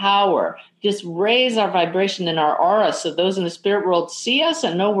the power. Just raise our vibration in our aura so those in the spirit world see us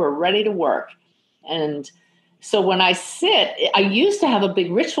and know we're ready to work. And so when I sit, I used to have a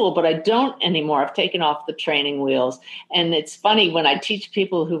big ritual, but I don't anymore. I've taken off the training wheels. And it's funny when I teach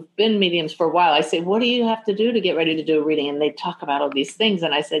people who've been mediums for a while, I say, what do you have to do to get ready to do a reading? And they talk about all these things.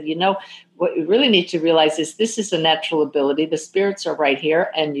 And I said, what you really need to realize is this is a natural ability. The spirits are right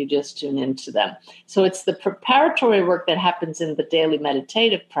here, and you just tune into them. So it's the preparatory work that happens in the daily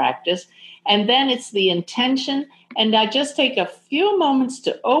meditative practice. And then it's the intention. And I just take a few moments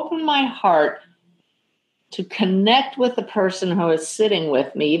to open my heart to connect with the person who is sitting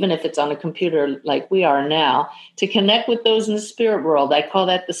with me, even if it's on a computer like we are now, to connect with those in the spirit world. I call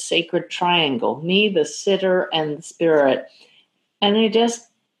that the sacred triangle, me, the sitter, and the spirit. And I just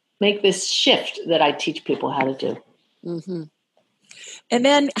make this shift that I teach people how to do. Mm-hmm. And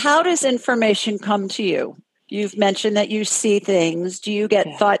then how does information come to you? You've mentioned that you see things. Do you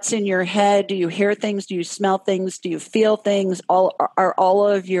get thoughts in your head? Do you hear things? Do you smell things? Do you feel things? Are all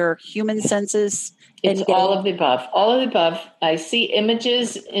of your human senses? It's all of the above. All of the above. I see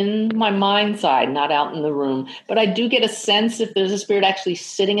images in my mind's eye, not out in the room. But I do get a sense if there's a spirit actually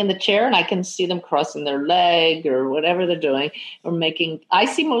sitting in the chair, and I can see them crossing their leg or whatever they're doing or making. I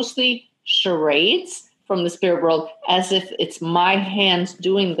see mostly charades from the spirit world as if it's my hands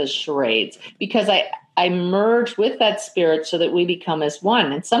doing the charades, because I merge with that spirit so that we become as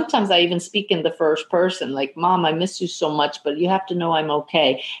one. And sometimes I even speak in the first person, like, Mom, I miss you so much, but you have to know I'm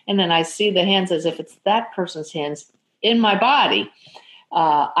okay. And then I see the hands as if it's that person's hands in my body.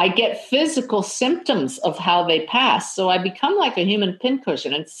 I get physical symptoms of how they pass. So I become like a human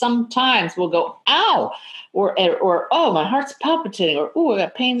pincushion. And sometimes we'll go, ow, or oh, my heart's palpitating, or oh, I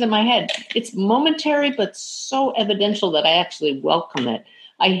got pains in my head. It's momentary, but so evidential that I actually welcome it.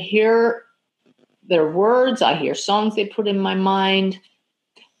 I hear their words. I hear songs they put in my mind.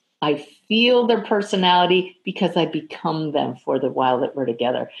 I feel their personality because I become them for the while that we're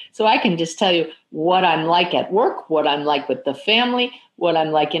together. So I can just tell you what I'm like at work, what I'm like with the family, what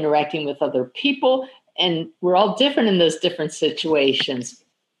I'm like interacting with other people. And we're all different in those different situations.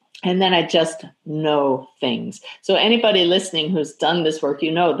 And then I just know things. So anybody listening who's done this work,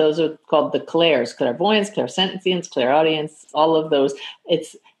 those are called the clairs, clairvoyance, clairsentience, clairaudience, all of those.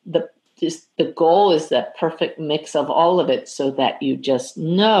 It's the goal is that perfect mix of all of it so that you just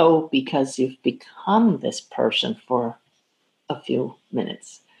know because you've become this person for a few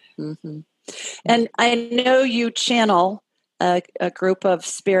minutes. Mm-hmm. And I know you channel a group of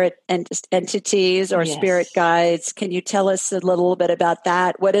spirit entities or spirit guides. Can you tell us a little bit about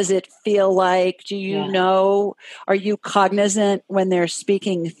that? What does it feel like? Do you know? Are you cognizant when they're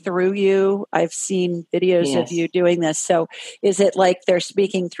speaking through you? I've seen videos of you doing this. So is it like they're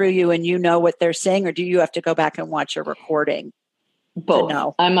speaking through you and you know what they're saying, or do you have to go back and watch a recording? Both.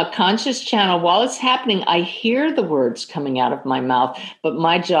 No. I'm a conscious channel. While it's happening, I hear the words coming out of my mouth, but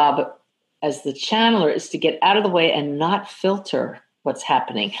my job as the channeler is to get out of the way and not filter what's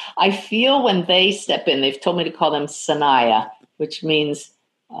happening. I feel when they step in, they've told me to call them Sanaya, which means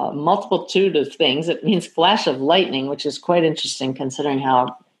multitude of things. It means flash of lightning, which is quite interesting considering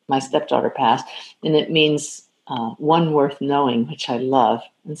how my stepdaughter passed. And it means one worth knowing, which I love,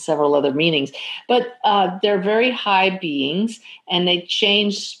 and several other meanings. But they're very high beings, and they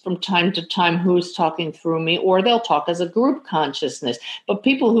change from time to time who's talking through me, or they'll talk as a group consciousness. But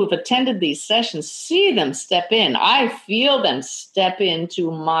people who've attended these sessions see them step in. I feel them step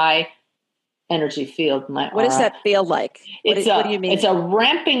into my energy field. My aura. What does that feel like? What do you mean? It's a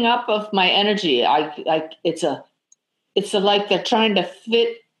ramping up of my energy. It's like they're trying to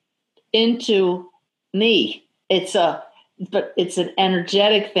fit into me. but it's an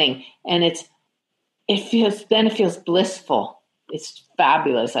energetic thing, and it feels blissful. It's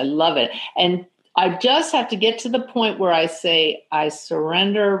fabulous. I love it. And I just have to get to the point where I say, I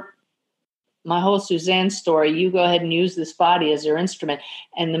surrender my whole Suzanne story. You go ahead and use this body as your instrument.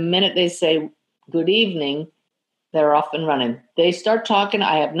 And the minute they say, good evening, they're off and running. They start talking.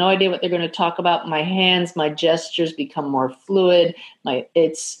 I have no idea what they're going to talk about. My hands, my gestures become more fluid.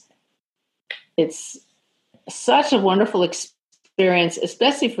 It's such a wonderful experience,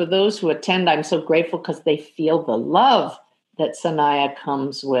 especially for those who attend. I'm so grateful because they feel the love that Sanaya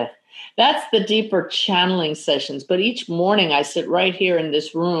comes with. That's the deeper channeling sessions. But each morning I sit right here in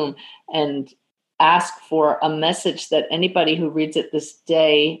this room and ask for a message that anybody who reads it this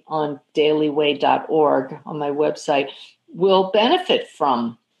day on dailyway.org on my website will benefit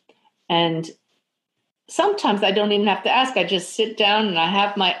from. And sometimes I don't even have to ask. I just sit down and I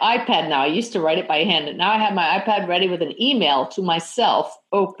have my iPad now. I used to write it by hand, and now I have my iPad ready with an email to myself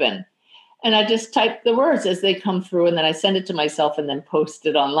open. And I just type the words as they come through, and then I send it to myself and then post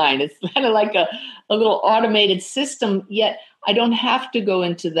it online. It's kind of like a little automated system, yet I don't have to go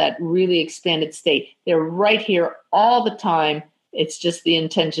into that really expanded state. They're right here all the time. It's just the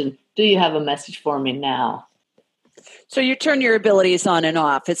intention. Do you have a message for me now? So you turn your abilities on and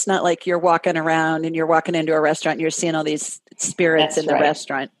off. It's not like you're walking around and you're walking into a restaurant and you're seeing all these spirits in the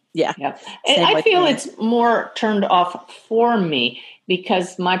restaurant. Yeah. And I feel it's more turned off for me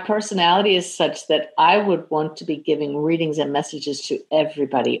because my personality is such that I would want to be giving readings and messages to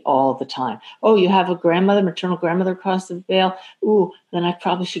everybody all the time. Oh, you have a maternal grandmother across the veil? Ooh, then I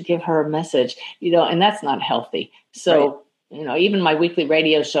probably should give her a message, and that's not healthy. So, even my weekly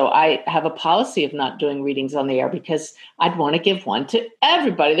radio show, I have a policy of not doing readings on the air because I'd want to give one to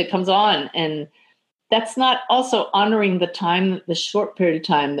everybody that comes on. And that's not also honoring the short period of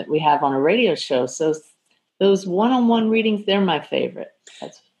time that we have on a radio show. So those one-on-one readings, they're my favorite.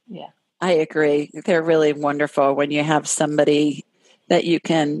 I agree. They're really wonderful when you have somebody that you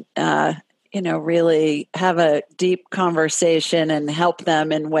can, really have a deep conversation and help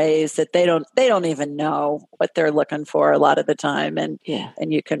them in ways that they don't even know what they're looking for a lot of the time. And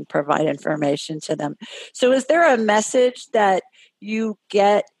you can provide information to them. So is there a message that you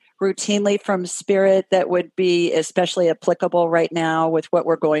get routinely from Spirit that would be especially applicable right now with what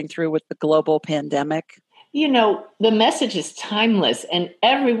we're going through with the global pandemic? The message is timeless, and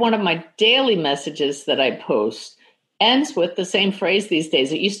every one of my daily messages that I post ends with the same phrase these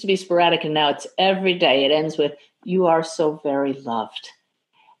days. It used to be sporadic, and now it's every day. It ends with, "You are so very loved."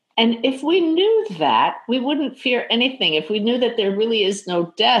 And if we knew that, we wouldn't fear anything. If we knew that there really is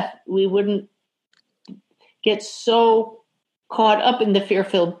no death, we wouldn't get so caught up in the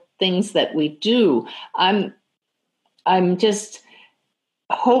fear-filled things that we do. I'm just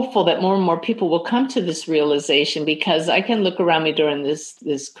hopeful that more and more people will come to this realization, because I can look around me during this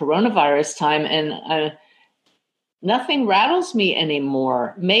coronavirus time and nothing rattles me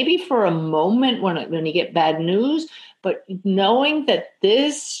anymore. Maybe for a moment when you get bad news, but knowing that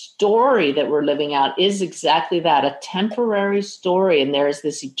this story that we're living out is exactly that, a temporary story, and there is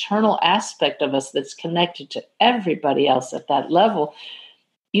this eternal aspect of us that's connected to everybody else at that level.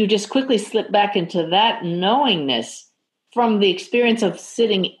 You just quickly slip back into that knowingness from the experience of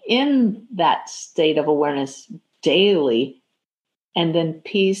sitting in that state of awareness daily, and then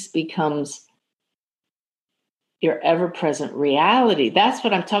peace becomes your ever-present reality. That's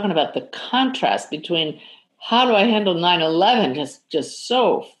what I'm talking about, the contrast between how do I handle 9/11, just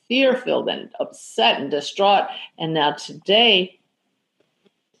so fear-filled and upset and distraught, and now today,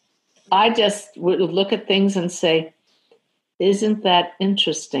 I just would look at things and say, isn't that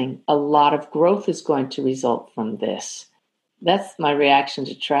interesting? A lot of growth is going to result from this. That's my reaction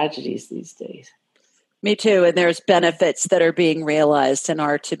to tragedies these days. Me too. And there's benefits that are being realized and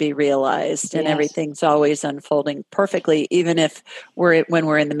are to be realized. And everything's always unfolding perfectly, even if when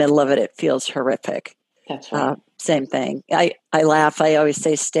we're in the middle of it, it feels horrific. That's right. Same thing. I laugh. I always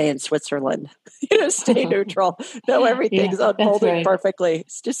say, stay in Switzerland. Stay neutral. No, everything's unfolding perfectly.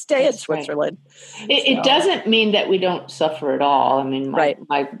 Just stay in Switzerland. Right. It doesn't mean that we don't suffer at all. I mean,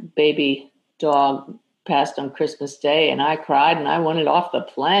 my baby dog passed on Christmas Day, and I cried, and I wanted off the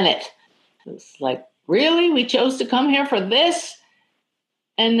planet. It was like, really? We chose to come here for this?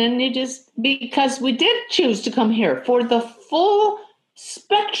 And then because we did choose to come here for the full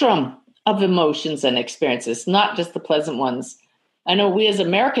spectrum of emotions and experiences, not just the pleasant ones. I know we as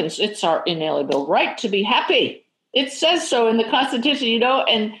Americans, it's our inalienable right to be happy. It says so in the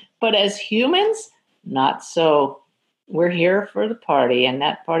Constitution, but as humans, not so. We're here for the party, and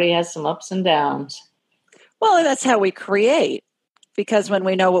that party has some ups and downs. Well, and that's how we create, because when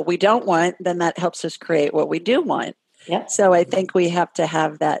we know what we don't want, then that helps us create what we do want. Yep. So I think we have to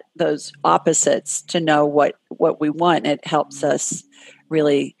have those opposites to know what we want. It helps us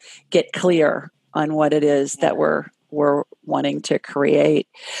really get clear on what it is that we're wanting to create.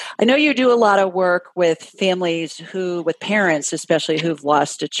 I know you do a lot of work with families with parents, especially who've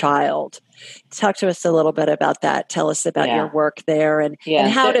lost a child. Talk to us a little bit about that. Tell us about your work there, and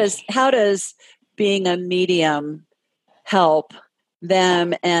how does being a medium help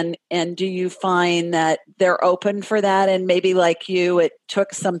them, and do you find that they're open for that, and maybe like you, it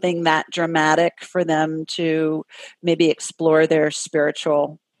took something that dramatic for them to maybe explore their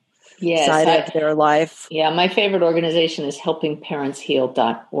spiritual side of their life? Yeah, my favorite organization is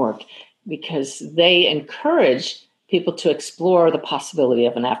helpingparentsheal.org, because they encourage people to explore the possibility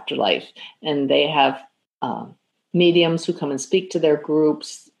of an afterlife, and they have mediums who come and speak to their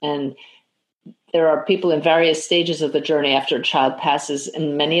groups, and there are people in various stages of the journey after a child passes,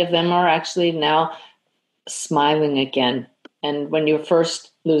 and many of them are actually now smiling again. And when you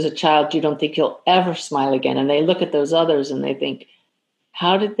first lose a child, you don't think you'll ever smile again. And they look at those others and they think,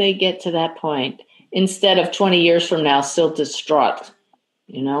 how did they get to that point? Instead of 20 years from now, still distraught,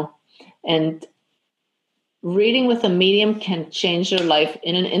 And reading with a medium can change your life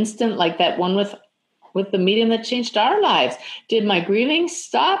in an instant, like that one with the medium that changed our lives. Did my grieving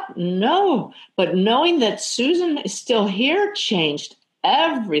stop? No. But knowing that Susan is still here changed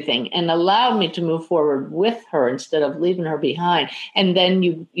everything and allowed me to move forward with her instead of leaving her behind. And then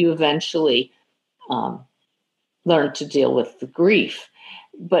you eventually learn to deal with the grief.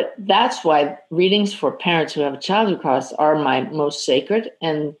 But that's why readings for parents who have a child who crossed are my most sacred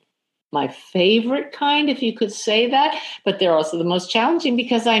and my favorite kind, if you could say that. But they're also the most challenging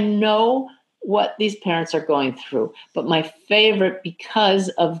because I know what these parents are going through. But my favorite because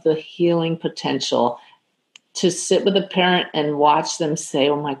of the healing potential to sit with a parent and watch them say,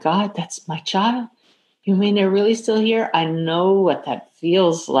 oh my God, that's my child. You mean they're really still here? I know what that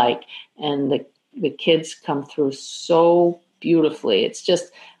feels like. And the kids come through so beautifully. It's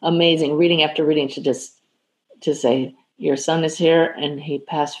just amazing reading after reading to say, your son is here and he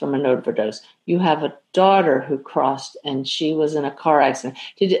passed from an overdose. You have a daughter who crossed and she was in a car accident.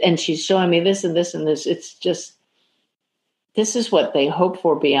 And she's showing me this and this and this. It's just, this is what they hope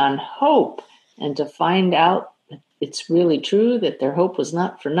for beyond hope. And to find out that it's really true, that their hope was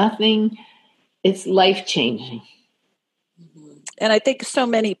not for nothing, it's life-changing. And I think so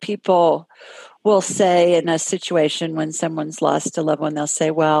many people will say in a situation when someone's lost a loved one, they'll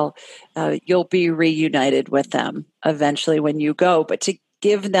say, well, you'll be reunited with them eventually when you go. But to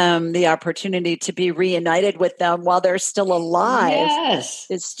give them the opportunity to be reunited with them while they're still alive,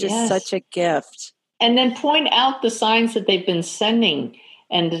 it's just such a gift. And then point out the signs that they've been sending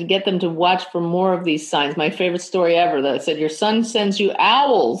and to get them to watch for more of these signs. My favorite story ever, that said, your son sends you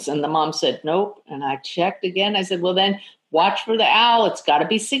owls. And the mom said, nope. And I checked again. I said, well, then watch for the owl. It's got to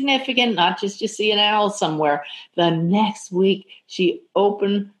be significant, not just you see an owl somewhere. The next week, she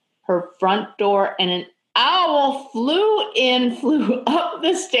opened her front door and an owl flew up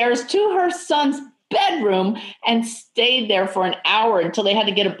the stairs to her son's bedroom and stayed there for an hour until they had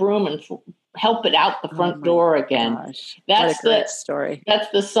to get a broom and help it out the front door again. Gosh, that's what a great story. That's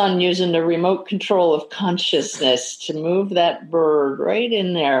the son using the remote control of consciousness to move that bird right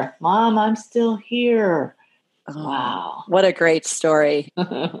in there. Mom, I'm still here. Oh, wow. What a great story.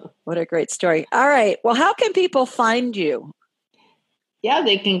 What a great story. All right. Well, how can people find you? Yeah,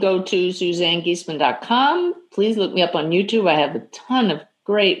 they can go to SuzanneGiesman.com. Please look me up on YouTube. I have a ton of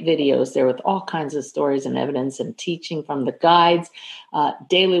great videos there with all kinds of stories and evidence and teaching from the guides.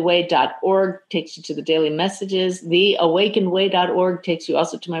 dailyway.org takes you to the daily messages. Theawakenedway.org takes you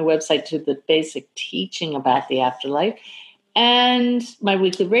also to my website to the basic teaching about the afterlife. And my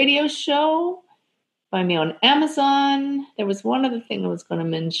weekly radio show. Find me on Amazon. There was one other thing I was going to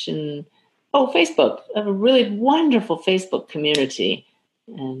mention. Oh, Facebook. I have a really wonderful Facebook community.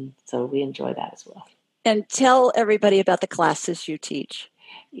 And so we enjoy that as well. And tell everybody about the classes you teach.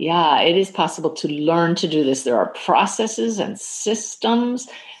 Yeah, it is possible to learn to do this. There are processes and systems,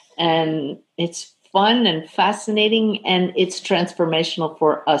 and it's fun and fascinating, and it's transformational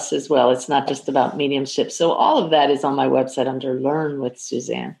for us as well. It's not just about mediumship. So all of that is on my website under Learn with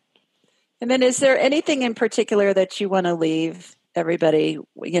Suzanne. And then is there anything in particular that you want to leave everybody,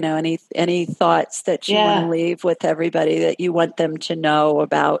 any thoughts that you want to leave with everybody that you want them to know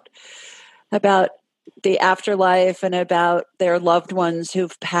about the afterlife and about their loved ones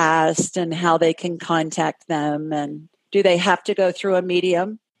who've passed and how they can contact them? And do they have to go through a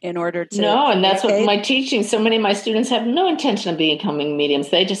medium in order to? No, and that's what my teaching. So many of my students have no intention of becoming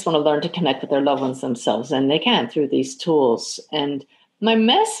mediums. They just want to learn to connect with their loved ones themselves, and they can through these tools. And my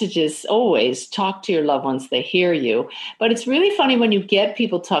message is always talk to your loved ones. They hear you. But it's really funny when you get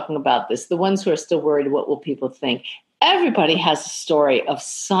people talking about this, the ones who are still worried, what will people think? Everybody has a story of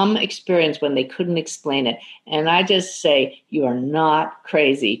some experience when they couldn't explain it. And I just say, you are not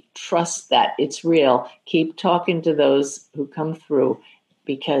crazy. Trust that it's real. Keep talking to those who come through,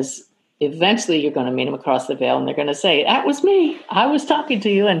 because eventually you're going to meet them across the veil and they're going to say, that was me. I was talking to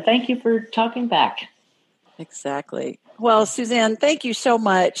you, and thank you for talking back. Exactly. Well, Suzanne, thank you so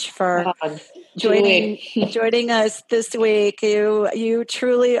much for joining us this week. You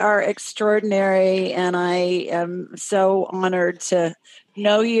truly are extraordinary, and I am so honored to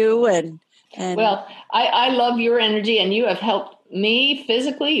know you. And well, I love your energy, and you have helped me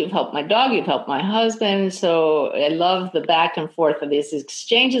physically. You've helped my dog. You've helped my husband. So I love the back and forth of these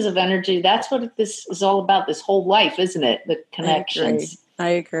exchanges of energy. That's what this is all about. This whole life, isn't it? The connections. I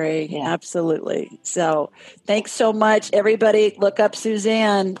agree. Yeah. Absolutely. So thanks so much, everybody. Look up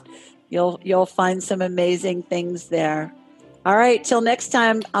Suzanne. You'll find some amazing things there. All right. Till next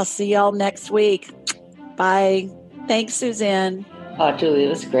time. I'll see y'all next week. Bye. Thanks, Suzanne. Oh, Julie, it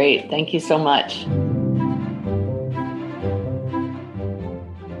was great. Thank you so much.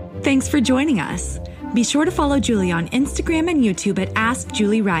 Thanks for joining us. Be sure to follow Julie on Instagram and YouTube at Ask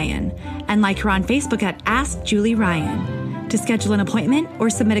Julie Ryan, and like her on Facebook at Ask Julie Ryan. To schedule an appointment or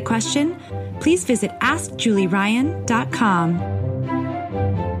submit a question, please visit AskJulieRyan.com.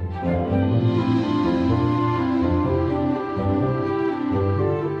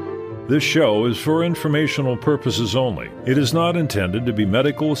 This show is for informational purposes only. It is not intended to be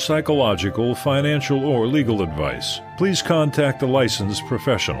medical, psychological, financial, or legal advice. Please contact a licensed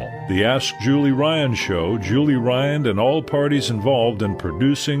professional. The Ask Julie Ryan Show, Julie Ryan and all parties involved in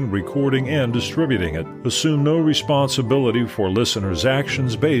producing, recording, and distributing it assume no responsibility for listeners'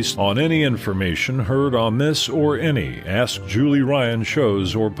 actions based on any information heard on this or any Ask Julie Ryan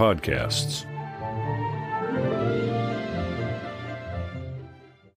shows or podcasts.